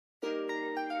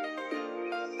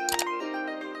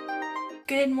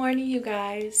Good morning, you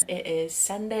guys. It is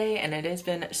Sunday and it has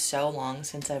been so long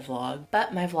since I vlogged,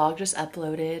 but my vlog just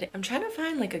uploaded. I'm trying to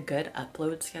find like a good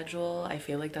upload schedule. I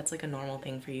feel like that's like a normal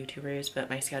thing for YouTubers, but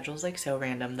my schedule is like so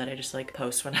random that I just like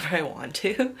post whenever I want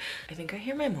to. I think I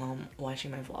hear my mom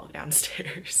watching my vlog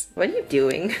downstairs. What are you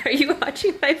doing? Are you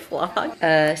watching my vlog?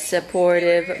 A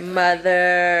supportive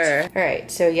mother. All right,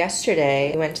 so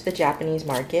yesterday we went to the Japanese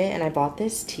market and I bought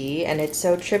this tea, and it's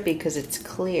so trippy because it's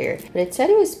clear, but it said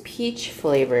it was peach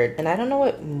flavored, and I don't know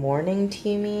what morning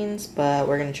tea means, but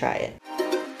we're gonna try it.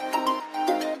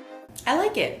 I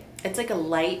like it. It's like a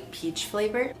light peach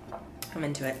flavor. I'm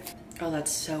into it. Oh,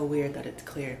 that's so weird that it's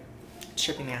clear. It's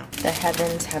tripping me out. The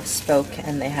heavens have spoke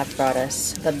and they have brought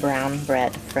us the brown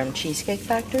bread from Cheesecake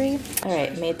Factory. All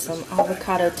right, made some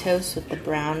avocado toast with the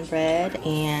brown bread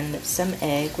and some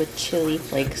egg with chili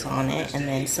flakes on it, and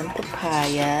then some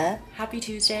papaya. Happy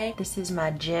Tuesday. This is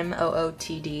my gym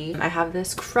OOTD. I have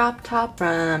this crop top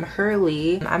from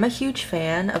Hurley. I'm a huge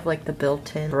fan of like the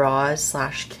built-in bras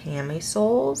slash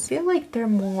camisoles. I feel like they're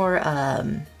more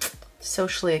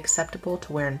socially acceptable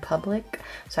to wear in public,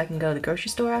 so I can go to the grocery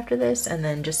store after this, and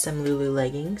then just some Lulu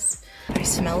leggings. I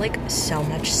smell like so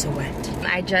much sweat.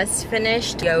 I just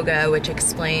finished yoga, which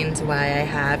explains why I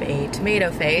have a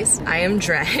tomato face. I am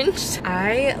drenched.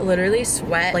 I literally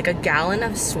sweat like a gallon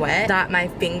of sweat that my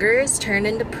fingers turned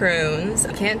into prunes.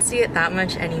 I can't see it that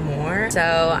much anymore, so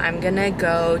I'm gonna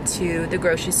go to the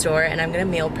grocery store and I'm gonna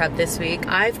meal prep this week.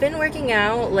 I've been working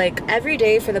out like every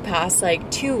day for the past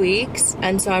like 2 weeks,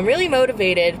 and so I'm really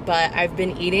motivated, but I've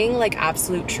been eating like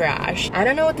absolute trash. I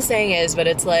don't know what the saying is, but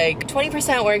it's like 20%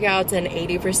 workouts and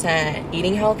 80%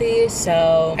 eating healthy.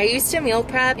 So I used to meal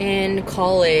prep in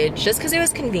college just because it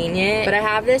was convenient, but I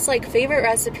have this like favorite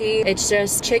recipe. It's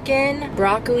just chicken,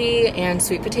 broccoli, and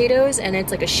sweet potatoes, and it's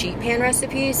like a sheet pan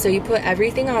recipe. So you put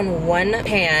everything on one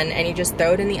pan and you just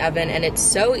throw it in the oven, and it's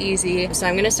so easy. So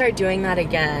I'm gonna start doing that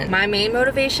again. My main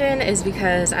motivation is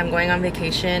because I'm going on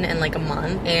vacation in like a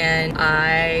month, and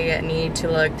I need to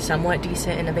look somewhat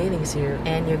decent in a bathing suit,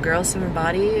 and your girl summer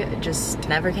body just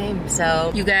never came.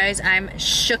 So you guys, I'm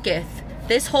shooketh.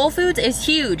 This Whole Foods is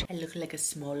huge. I look like a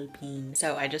small bean.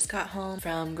 So I just got home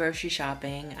from grocery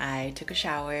shopping. I took a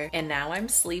shower and now I'm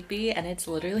sleepy, and it's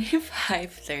literally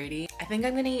 5:30. I think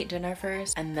I'm gonna eat dinner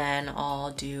first and then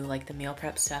I'll do like the meal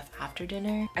prep stuff after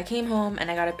dinner. I came home and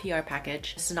I got a PR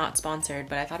package. This is not sponsored,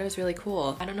 but I thought it was really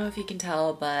cool. I don't know if you can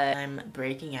tell, but I'm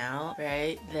breaking out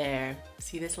right there.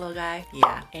 See this little guy?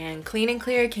 Yeah. And Clean and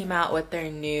Clear came out with their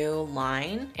new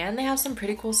line, and they have some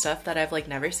pretty cool stuff that I've like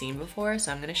never seen before,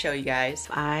 so I'm gonna show you guys.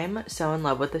 I'm so in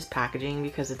love with this packaging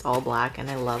because it's all black and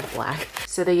I love black.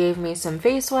 So they gave me some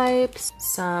face wipes,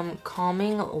 some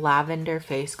calming lavender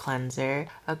face cleanser,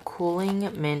 a cooling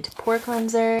mint pore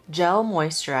cleanser, gel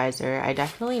moisturizer. I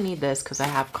definitely need this because I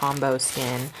have combo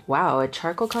skin. Wow, a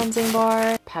charcoal cleansing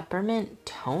bar, peppermint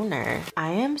toner.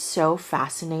 I am so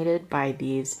fascinated by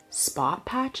these spot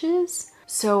patches.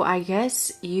 So I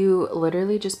guess you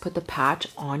literally just put the patch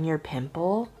on your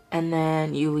pimple and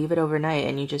then you leave it overnight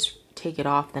and you just take it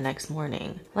off the next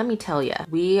morning. Let me tell you,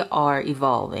 we are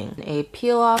evolving. A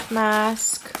peel-off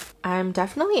mask. I'm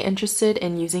definitely interested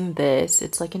in using this.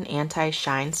 It's like an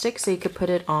anti-shine stick, so you could put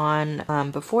it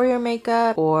on before your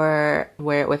makeup or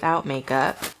wear it without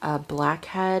makeup. A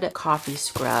blackhead coffee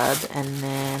scrub, and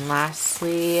then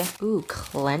lastly, ooh,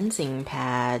 cleansing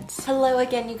pads. Hello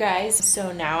again, you guys.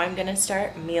 So now I'm gonna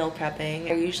start meal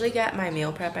prepping. I usually get my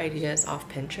meal prep ideas off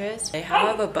Pinterest. They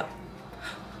have a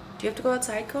do you have to go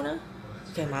outside, Kona?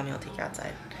 Okay, mommy will take you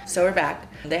outside. So we're back.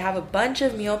 They have a bunch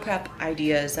of meal prep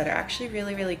ideas that are actually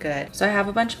really, really good. So I have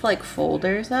a bunch of like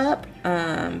folders up,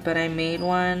 but I made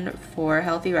one for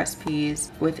healthy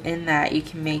recipes. Within that, you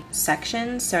can make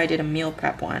sections. So I did a meal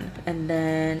prep one. And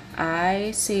then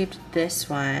I saved this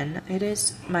one. It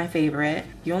is my favorite.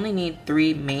 You only need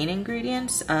 3 main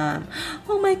ingredients.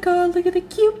 Oh my God, look at the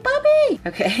cute puppy.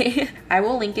 Okay, I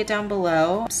will link it down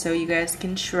below so you guys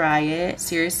can try it.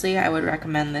 Seriously, I would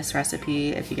recommend this recipe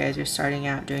if you guys are starting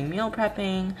out doing meal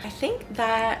prepping. I think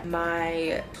that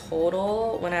my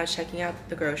total when I was checking out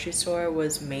the grocery store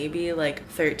was maybe like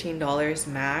 $13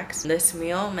 max. This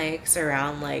meal makes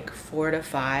around like 4 to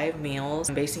 5 meals.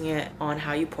 I'm basing it on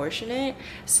how you portion it,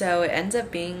 so it ends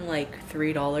up being like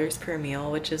 $3 per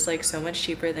meal, which is like so much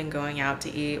cheaper than going out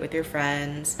to eat with your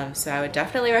friends. So I would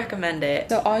definitely recommend it.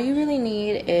 So all you really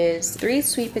need is 3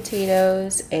 sweet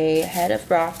potatoes, a head of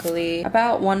broccoli,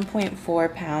 about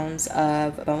 1.4 pounds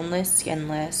of boneless,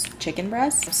 skinless chicken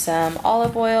breast, some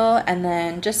olive oil, and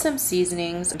then just some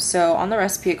seasonings. So on the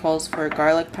recipe it calls for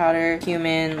garlic powder powder,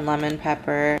 cumin, lemon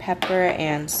pepper, pepper,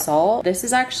 and salt. This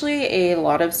is actually a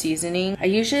lot of seasoning. I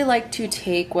usually like to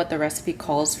take what the recipe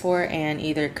calls for and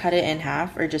either cut it in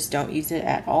half or just don't use it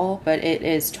at all, but it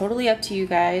is totally up to you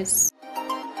guys.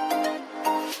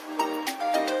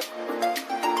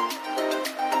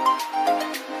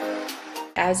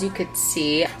 As you could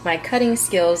see, my cutting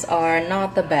skills are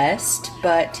not the best,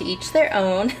 but to each their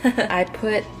own. I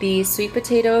put the sweet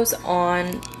potatoes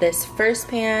on this first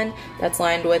pan that's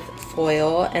lined with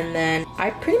foil, and then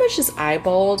I pretty much just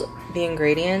eyeballed the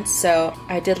ingredients. So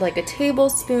I did like a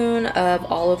tablespoon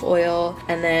of olive oil,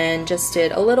 and then just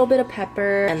did a little bit of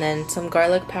pepper, and then some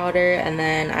garlic powder, and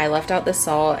then I left out the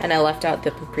salt, and I left out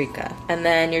the paprika. And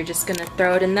then you're just gonna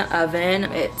throw it in the oven.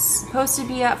 It's supposed to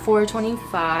be at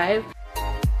 425.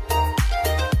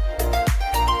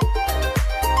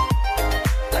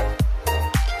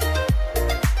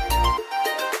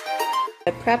 I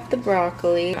prepped the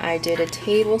broccoli. I did a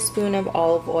tablespoon of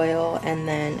olive oil and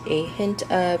then a hint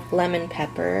of lemon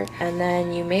pepper, and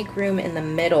then you make room in the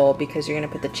middle because you're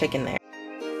gonna put the chicken there.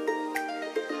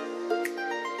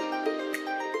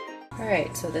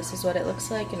 Alright, so this is what it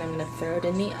looks like, and I'm gonna throw it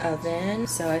in the oven.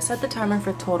 So I set the timer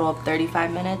for a total of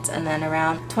 35 minutes, and then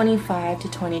around 25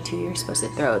 to 22 you're supposed to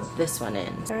throw this one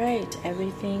in. Alright,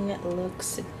 everything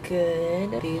looks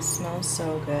good. These smell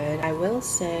so good. I will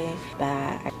say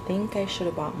that I think I should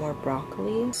have bought more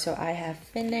broccoli. So I have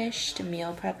finished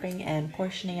meal prepping and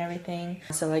portioning everything.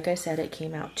 So like I said, it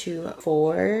came out to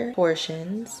 4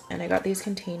 portions, and I got these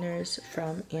containers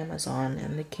from Amazon,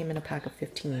 and they came in a pack of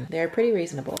 15. They're pretty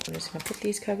reasonable. I'm just gonna put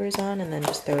these covers on and then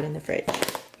just throw it in the fridge.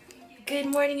 Good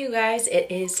morning, you guys.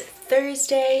 It is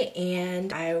Thursday,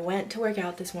 and I went to work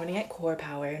out this morning at Core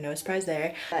Power. No surprise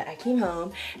there. But I came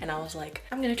home and I was like,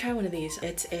 I'm gonna try one of these.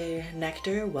 It's a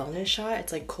nectar wellness shot.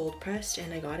 It's like cold pressed,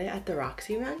 and I got it at the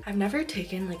Roxy Run. I've never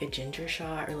taken like a ginger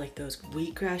shot or like those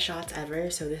wheatgrass shots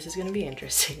ever, so this is gonna be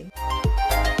interesting.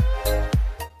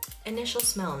 Initial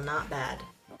smell, not bad.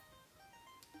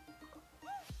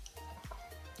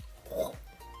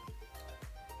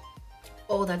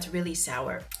 Oh, that's really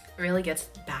sour. It really gets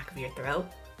the back of your throat.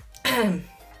 Oh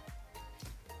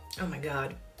my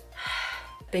god.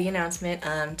 Big announcement.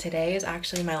 Today is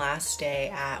actually my last day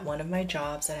at one of my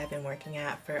jobs that I've been working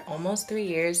at for almost 3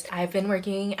 years. I've been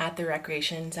working at the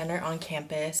recreation center on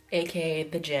campus, aka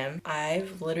the gym.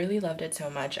 I've literally loved it so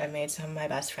much. I've made some of my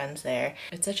best friends there.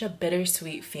 It's such a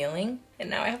bittersweet feeling, and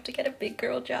now I have to get a big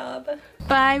girl job.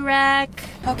 Bye, rec.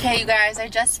 Okay, you guys, I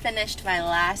just finished my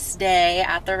last day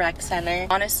at the rec center.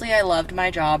 Honestly, I loved my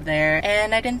job there,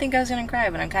 and I didn't think I was gonna cry,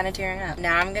 but I'm kind of tearing up.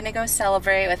 Now I'm gonna go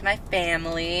celebrate with my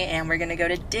family, and we're gonna go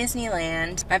to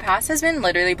Disneyland. My pass has been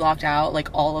literally blocked out like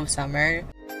all of summer.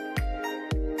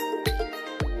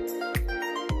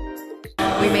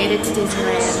 We made it to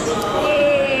Disneyland.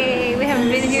 Yay! We haven't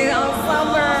been here all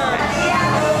summer.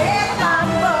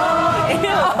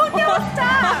 Oh no,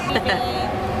 stop!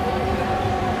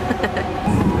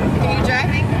 Are you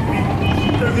driving?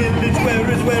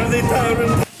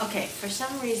 Okay, for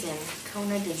some reason,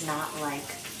 Kona does not like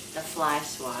the fly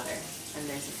swatter, and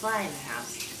there's a fly in the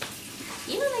house.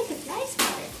 You don't like the fly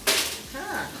swatter,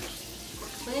 huh?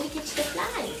 We're gonna get you the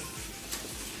flies.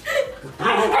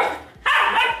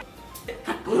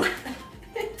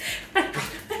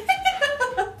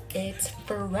 It's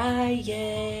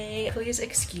Friday. Please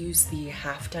excuse the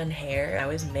half-done hair. I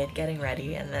was mid getting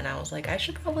ready, and then I was like, I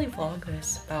should probably vlog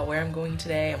this about where I'm going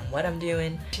today and what I'm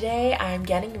doing. Today I'm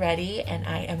getting ready and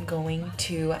I am going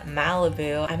to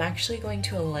Malibu. I'm actually going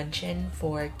to a luncheon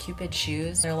for Cupid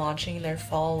Shoes. They're launching their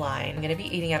fall line. I'm gonna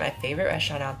be eating at my favorite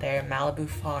restaurant out there, Malibu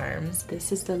Farms.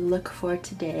 This is the look for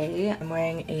today. I'm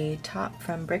wearing a top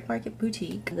from Brick Market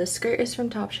Boutique. The skirt is from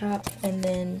Topshop, and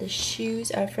then the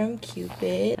shoes are from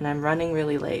Cupid. And I'm running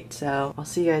really late, so I'll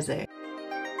see you guys there.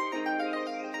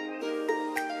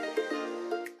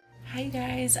 Hi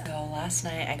guys. So last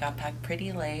night I got back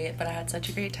pretty late, but I had such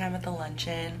a great time at the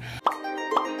luncheon.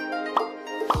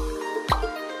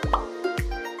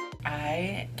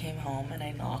 I came home and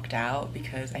I knocked out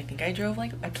because I think I drove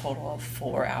like a total of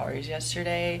 4 hours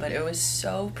yesterday, but it was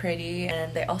so pretty.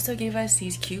 And they also gave us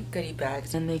these cute goodie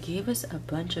bags, and they gave us a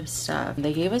bunch of stuff.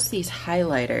 They gave us these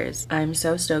highlighters. I'm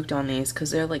so stoked on these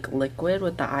because they're like liquid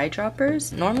with the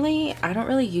eyedroppers. Normally I don't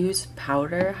really use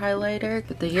powder highlighter,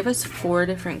 but they gave us 4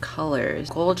 different colors: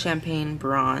 gold, champagne,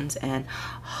 bronze, and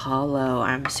hollow.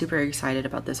 I'm super excited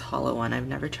about this hollow one. I've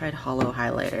never tried hollow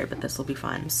highlighter, but this will be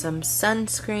fun. Some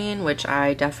sunscreen, which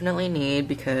I definitely need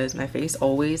because because my face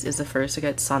always is the first to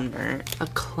get sunburnt. A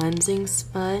cleansing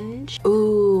sponge.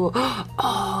 Ooh.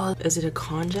 Oh, is it a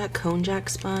konjac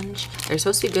sponge? They're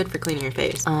supposed to be good for cleaning your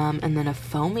face. And then a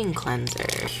foaming cleanser.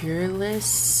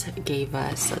 Cureless gave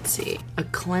us, let's see, a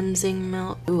cleansing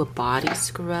milk. Ooh, a body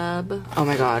scrub. Oh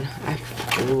my god, I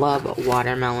love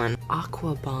watermelon.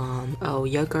 Aqua bomb. Oh,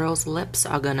 your girl's lips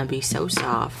are gonna be so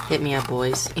soft. Hit me up,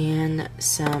 boys. And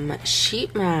some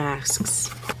sheet masks.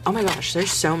 Oh my gosh,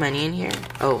 there's so many in here.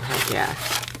 Oh, heck yeah.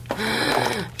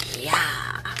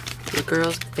 Yeah. Your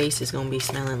girl's face is gonna be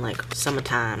smelling like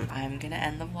summertime. I'm gonna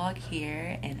end the vlog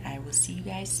here, and I will see you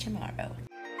guys tomorrow.